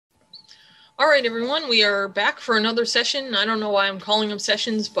All right, everyone, we are back for another session. I don't know why I'm calling them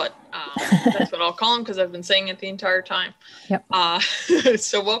sessions, but that's what I'll call them because I've been saying it the entire time. Yep.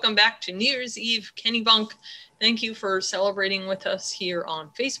 So welcome back to New Year's Eve Kennebunk. Thank you for celebrating with us here on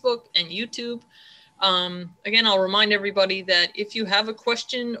Facebook and YouTube. Again, I'll remind everybody that if you have a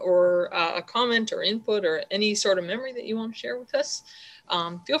question or a comment or input or any sort of memory that you want to share with us,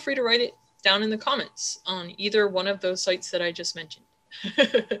 feel free to write it down in the comments on either one of those sites that I just mentioned.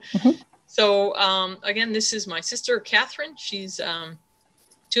 So again, this is my sister, Catherine. She's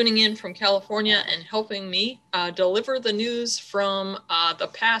tuning in from California and helping me deliver the news from the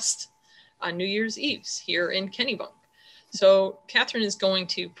past New Year's Eves here in Kennebunk. So Catherine is going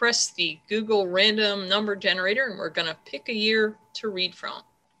to press the Google random number generator, and we're going to pick a year to read from.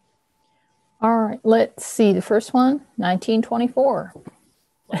 All right, let's see. The first one, 1924.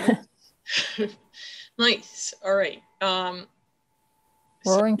 Nice. All right.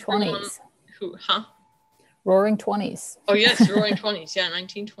 Roaring 20s. Who, huh? Roaring 20s. Oh, yes, Roaring 20s. Yeah,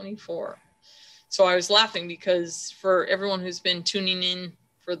 1924. So I was laughing because for everyone who's been tuning in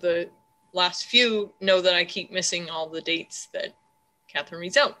for the last few, know that I keep missing all the dates that Catherine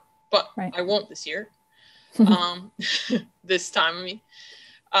reads out. But right. I won't this year. This time, I mean.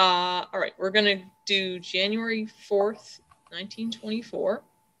 All right, we're going to do January 4th, 1924.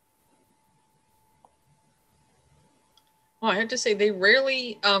 Oh, I have to say, they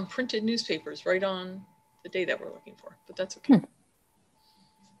rarely printed newspapers right on the day that we're looking for, but that's okay.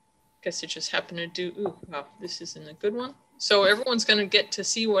 Guess it just happened to do, ooh, wow, this isn't a good one. So everyone's going to get to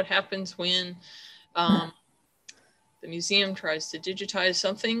see what happens when the museum tries to digitize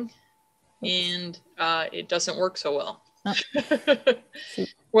something and it doesn't work so well.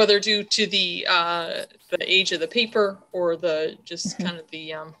 Whether due to the age of the paper or the just kind of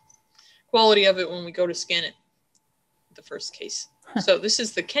the quality of it when we go to scan it. The first case. So this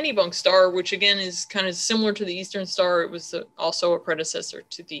is the Kennebunk Star, which again is kind of similar to the Eastern Star. It was also a predecessor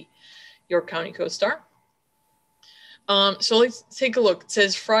to the York County Co-Star. So let's take a look. It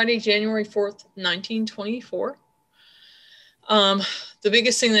says Friday, January 4th, 1924. The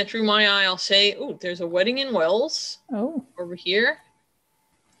biggest thing that drew my eye, I'll say, oh, there's a wedding in Wells over here.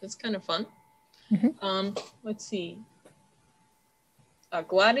 That's kind of fun. Let's see.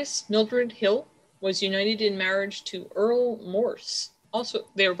 Gladys Mildred Hill was united in marriage to Earl Morse. Also,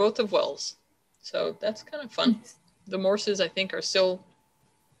 they are both of Wells. So that's kind of fun. The Morses, I think, are still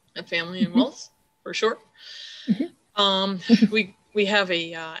a family in Wells, for sure. We have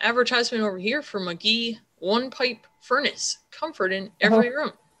a advertisement over here for McGee one-pipe furnace. Comfort in every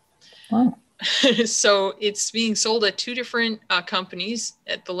room. Wow. So it's being sold at two different companies,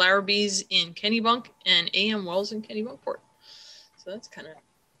 at the Larrabee's in Kennebunk and A.M. Wells in Kennebunkport. So that's kind of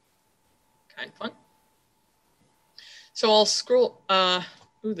fun. So I'll scroll.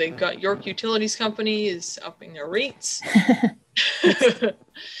 They've got York Utilities Company is upping their rates.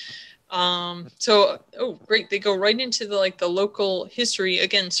 Great. They go right into the local history.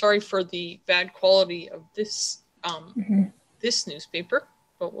 Again, sorry for the bad quality of this this newspaper,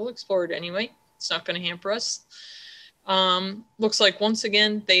 but we'll explore it anyway. It's not going to hamper us. Looks like once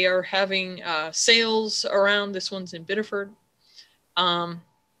again they are having sales around. This one's in Biddeford.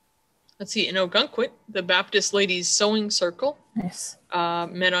 Let's see, in Ogunquit, the Baptist Ladies Sewing Circle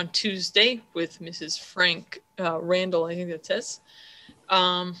met on Tuesday with Mrs. Frank Randall, I think that says.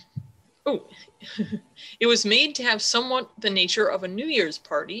 It was made to have somewhat the nature of a New Year's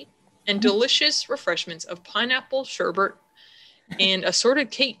party, and delicious refreshments of pineapple sherbet and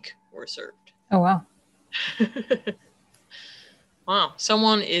assorted cake were served. Oh, wow. Wow,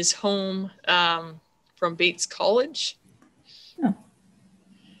 someone is home from Bates College.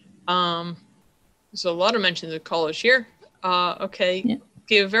 There's a lot of mentions of college here.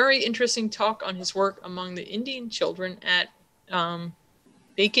 Gave a very interesting talk on his work among the Indian children at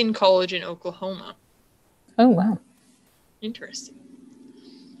Bacon College in Oklahoma. Oh, wow. Interesting.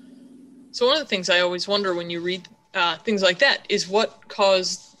 So one of the things I always wonder when you read things like that is what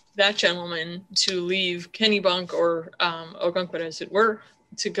caused that gentleman to leave Kennebunk or Ogunquit, as it were,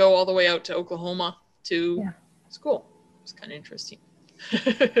 to go all the way out to Oklahoma to school. It's kind of interesting.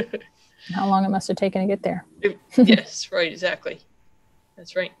 How long it must have taken to get there. Yes, right, exactly.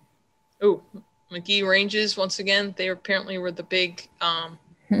 That's right. Oh, McGee Ranges, once again, they apparently were the big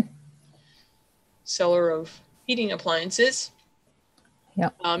seller of heating appliances.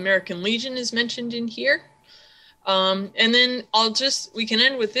 American Legion is mentioned in here. And then we can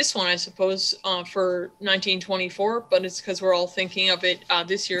end with this one, I suppose, for 1924, but it's because we're all thinking of it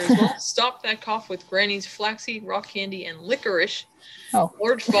this year as well. Stop that cough with Granny's flaxseed, rock candy, and licorice.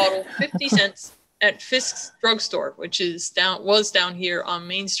 Large bottle, 50 cents. at Fisk's drugstore, which was down here on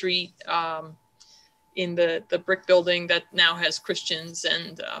Main Street, in the brick building that now has Christians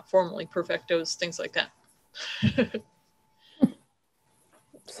and formerly Perfectos, things like that.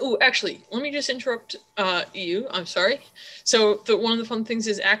 Oh, actually, let me just interrupt you. I'm sorry. So one of the fun things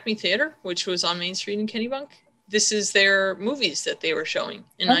is Acme Theater, which was on Main Street in Kennebunk. This is their movies that they were showing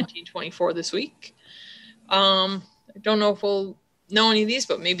in 1924 this week. I don't know if we'll know any of these,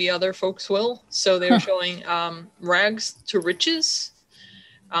 but maybe other folks will. So they were showing Rags to Riches,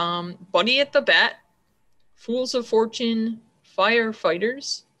 Buddy at the Bat, Fools of Fortune,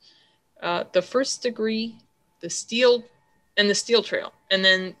 Firefighters, The First Degree, The Steel Trail. And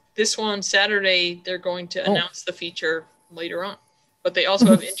then this one, Saturday, they're going to announce the feature later on. But they also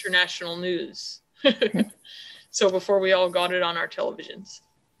have international news. So before we all got it on our televisions.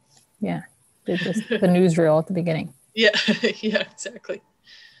 Yeah, just the newsreel at the beginning. Yeah, yeah, exactly.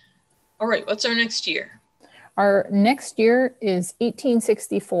 All right, what's our next year? Our next year is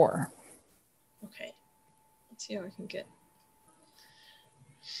 1864. Okay, let's see how I can get.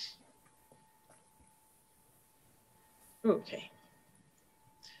 Okay.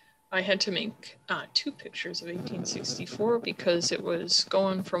 I had to make 2 pictures of 1864 because it was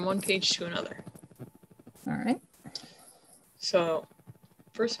going from one page to another. All right. So,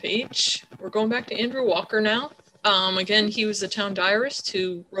 first page, we're going back to Andrew Walker now. Again, he was the town diarist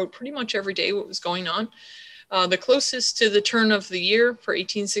who wrote pretty much every day what was going on. The closest to the turn of the year for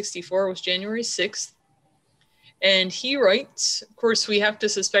 1864 was January 6th. And he writes, of course, we have to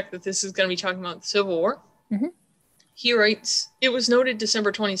suspect that this is going to be talking about the Civil War. Mm-hmm. He writes, it was noted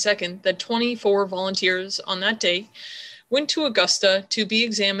December 22nd that 24 volunteers on that day went to Augusta to be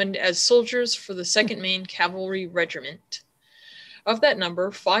examined as soldiers for the 2nd Maine Cavalry Regiment. Of that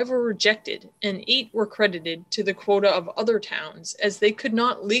number, 5 were rejected and 8 were credited to the quota of other towns as they could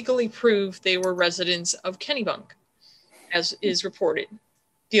not legally prove they were residents of Kennebunk, as is reported.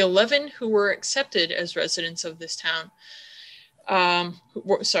 The 11 who were accepted as residents of this town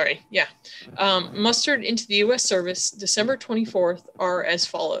mustered into the U.S. service December 24th are as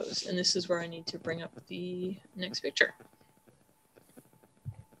follows. And this is where I need to bring up the next picture.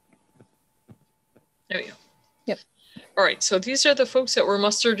 There we go. Yep. All right, so these are the folks that were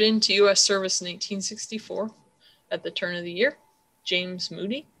mustered into U.S. service in 1864 at the turn of the year. James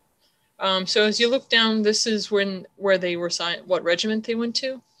Moody. So as you look down, this is where they were signed, what regiment they went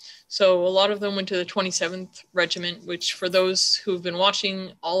to. So a lot of them went to the 27th Regiment, which for those who've been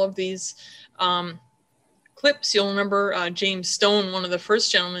watching all of these clips, you'll remember James Stone, one of the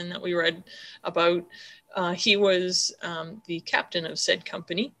first gentlemen that we read about. He was the captain of said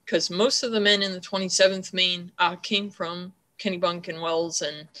company because most of the men in the 27th Maine came from Kennebunk and Wells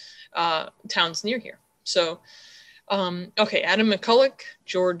and towns near here. So, okay, Adam McCulloch,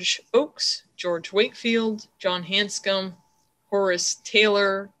 George Oakes, George Wakefield, John Hanscom, Horace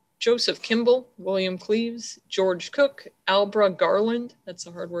Taylor, Joseph Kimball, William Cleaves, George Cook, Albra Garland, that's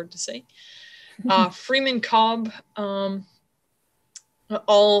a hard word to say, Freeman Cobb,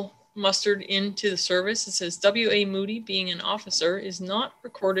 all mustered into the service. It says W.A. Moody, being an officer, is not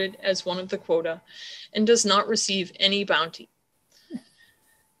recorded as one of the quota and does not receive any bounty.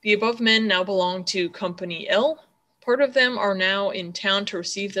 The above men now belong to Company L. Part of them are now in town to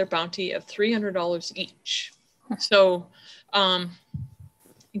receive their bounty of $300 each. So,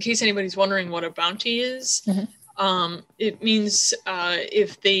 in case anybody's wondering what a bounty is, it means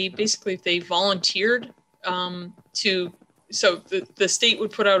if they volunteered so the state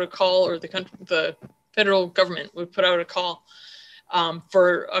would put out a call, or the federal government would put out a call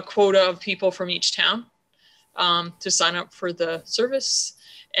for a quota of people from each town to sign up for the service.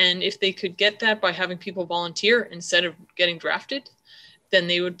 And if they could get that by having people volunteer instead of getting drafted, then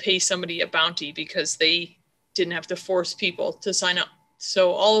they would pay somebody a bounty because they didn't have to force people to sign up.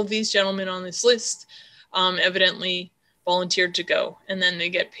 So all of these gentlemen on this list evidently volunteered to go, and then they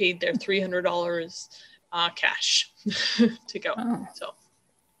get paid their $300 cash to go. Oh. So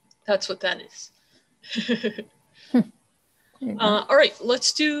that's what that is. All right,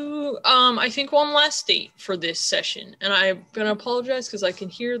 let's do, I think, one last date for this session. And I'm going to apologize because I can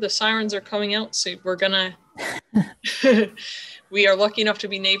hear the sirens are coming out. So we're going to, we are lucky enough to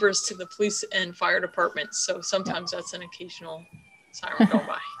be neighbors to the police and fire departments. So sometimes that's an occasional siren go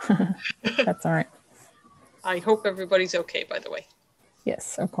by. That's all right. I hope everybody's okay, by the way.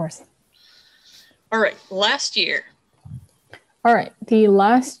 Yes, of course. All right, last year. All right, the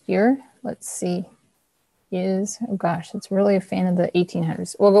last year, let's see, is, oh gosh, it's really a fan of the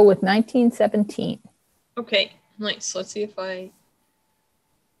 1800s. We'll go with 1917. Okay, nice. Let's see if I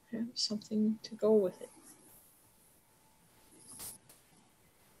have something to go with it.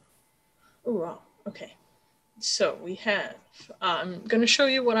 Oh, wow. Okay, so we have, I'm going to show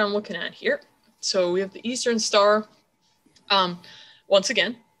you what I'm looking at here. So we have the Eastern Star. Once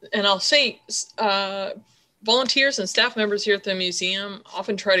again, and I'll say volunteers and staff members here at the museum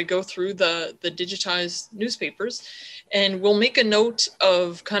often try to go through the digitized newspapers, and we'll make a note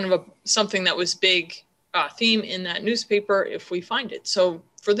of kind of something that was big theme in that newspaper if we find it. So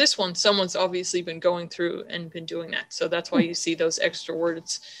for this one, someone's obviously been going through and been doing that. So that's why you see those extra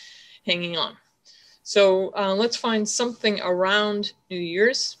words hanging on. So let's find something around New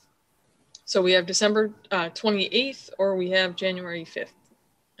Year's. So we have December 28th, or we have January 5th,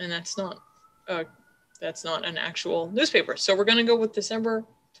 and that's not an actual newspaper. So we're going to go with December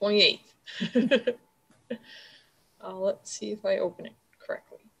 28th. Let's see if I open it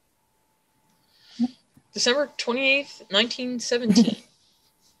correctly. December 28th, 1917.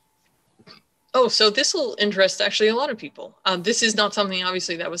 Oh, so this will interest actually a lot of people. This is not something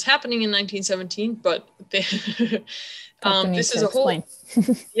obviously that was happening in 1917, but they, this is a whole,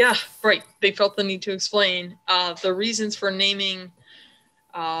 yeah, right. They felt the need to explain the reasons for naming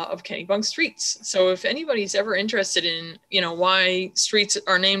of Kennebunk streets. So if anybody's ever interested in, why streets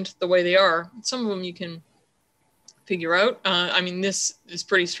are named the way they are, some of them you can figure out. I mean, this is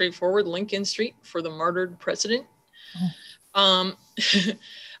pretty straightforward. Lincoln Street for the martyred president.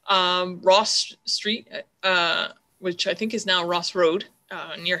 Ross Street, which I think is now Ross Road,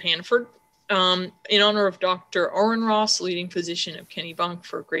 near Hanford, in honor of Dr. Orrin Ross, leading physician of Kennebunk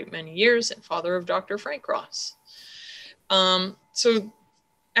for a great many years and father of Dr. Frank Ross. So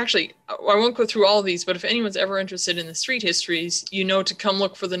actually, I won't go through all of these, but if anyone's ever interested in the street histories, to come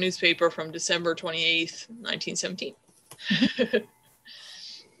look for the newspaper from December 28th, 1917.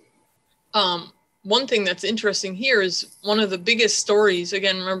 One thing that's interesting here is one of the biggest stories.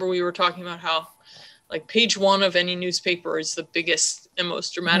 Again, remember we were talking about how like page one of any newspaper is the biggest and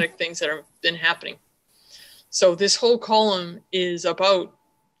most dramatic things that have been happening. So this whole column is about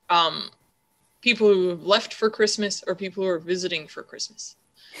people who have left for Christmas or people who are visiting for Christmas.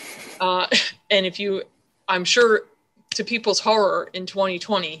 And I'm sure to people's horror in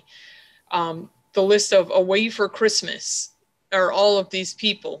 2020, the list of away for Christmas are all of these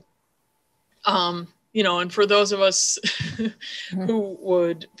people. And for those of us who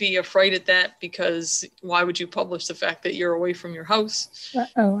would be afraid at that, because why would you publish the fact that you're away from your house?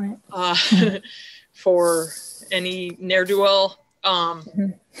 For any ne'er-do-well,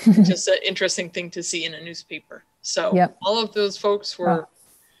 just an interesting thing to see in a newspaper. So all of those folks were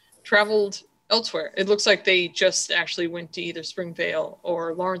traveled elsewhere. It looks like they just actually went to either Springvale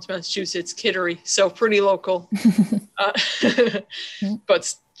or Lawrence, Massachusetts, Kittery. So pretty local,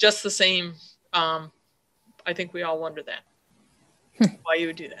 but just the same. I think we all wonder that, why you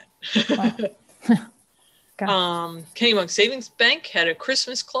would do that. Kennebunk Savings Bank had a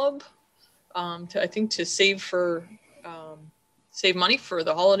Christmas club, to save money for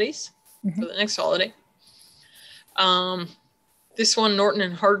the holidays, for the next holiday. This one, Norton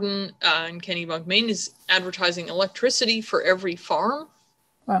and Hardin in Kennebunk, Maine, is advertising electricity for every farm.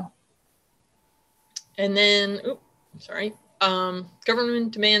 Wow. And then,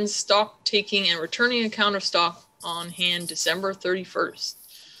 government demands stock taking and returning account of stock on hand December 31st.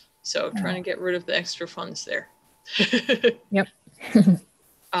 So trying to get rid of the extra funds there. Yep.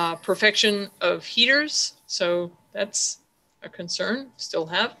 Perfection of heaters. So that's a concern, still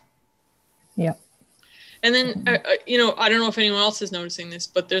have. Yep. And then, I don't know if anyone else is noticing this,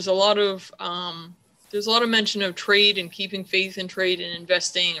 but there's a lot of mention of trade and keeping faith in trade and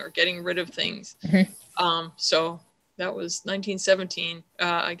investing or getting rid of things. So that was 1917,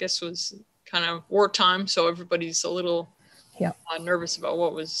 I guess was kind of wartime. So everybody's a little nervous about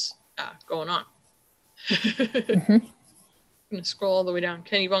what was going on. I'm going to scroll all the way down.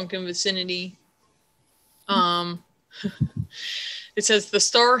 Kennebunk and vicinity. It says the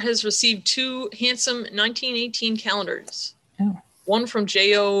Star has received 2 handsome 1918 calendars. One from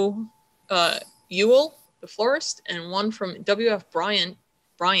J.O. Ewell, the florist, and one from W.F. Bryan,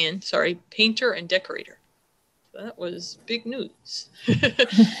 painter and decorator. So that was big news.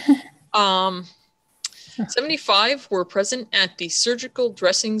 75 were present at the surgical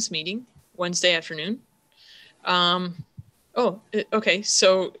dressings meeting Wednesday afternoon. Okay,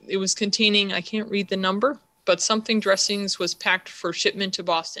 so it was containing, I can't read the number, but something dressings was packed for shipment to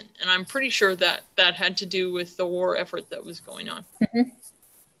Boston. And I'm pretty sure that that had to do with the war effort that was going on.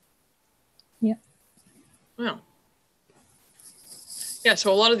 Yeah. Well. Yeah,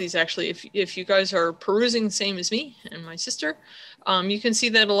 so a lot of these actually, if you guys are perusing the same as me and my sister, you can see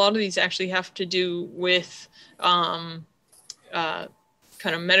that a lot of these actually have to do with kind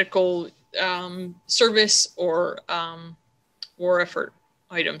of medical service or war effort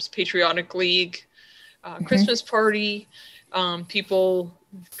items. Patriotic League, Christmas party. People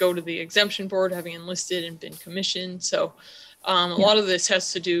go to the exemption board having enlisted and been commissioned. So a lot of this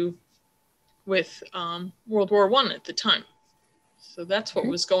has to do with World War I at the time. So that's what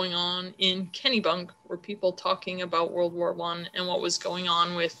was going on in Kennebunk, were people talking about World War I and what was going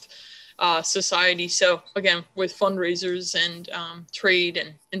on with society. So again, with fundraisers and trade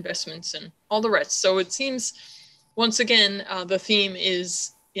and investments and all the rest. So it seems, once again, the theme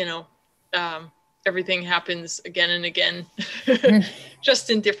is, everything happens again and again, just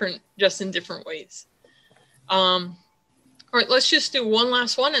in different ways. All right, let's just do one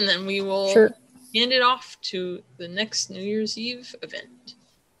last one, and then we will hand it off to the next New Year's Eve event.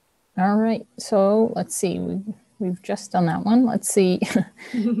 All right, so let's see. We've just done that one. Let's see.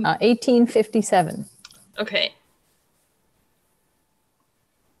 1857. Okay.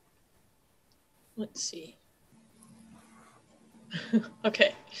 Let's see.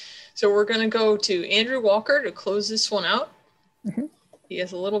 Okay. So we're going to go to Andrew Walker to close this one out. He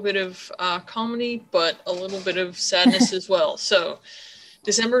has a little bit of comedy, but a little bit of sadness as well. So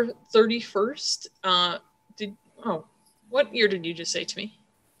December 31st. What year did you just say to me?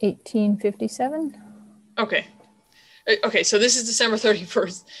 1857. Okay. Okay, so this is December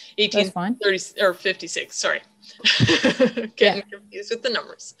 31st, 1830 or 56. Sorry. Getting confused with the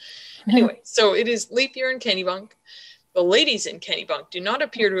numbers. Anyway, so it is leap year in Kennebunk. The ladies in Kennebunk do not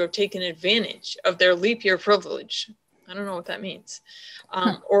appear to have taken advantage of their leap year privilege. I don't know what that means.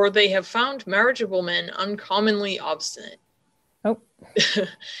 Or they have found marriageable men uncommonly obstinate. Oh.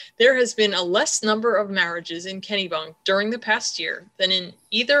 There has been a less number of marriages in Kennebunk during the past year than in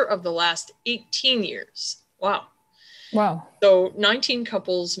either of the last 18 years. Wow. Wow. So 19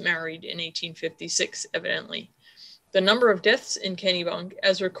 couples married in 1856, evidently. The number of deaths in Kennebunk,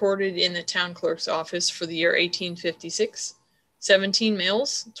 as recorded in the town clerk's office for the year 1856, 17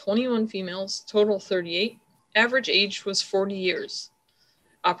 males, 21 females, total 38. Average age was 40 years.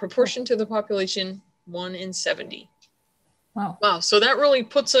 Proportion to the population, 1 in 70. Wow. Wow. So that really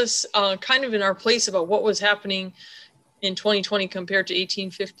puts us kind of in our place about what was happening in 2020 compared to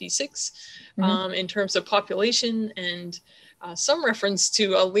 1856 in terms of population, and some reference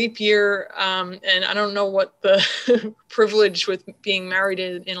to a leap year. And I don't know what the privilege with being married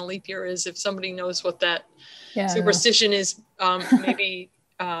in a leap year is. If somebody knows what that superstition is, maybe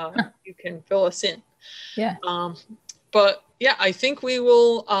you can fill us in. Yeah. But yeah, I think we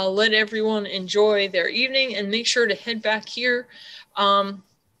will let everyone enjoy their evening, and make sure to head back here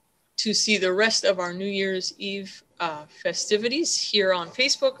to see the rest of our New Year's Eve festivities here on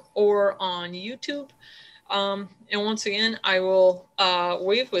Facebook or on YouTube. And once again, I will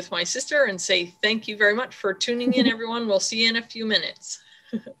wave with my sister and say thank you very much for tuning in, everyone. We'll see you in a few minutes.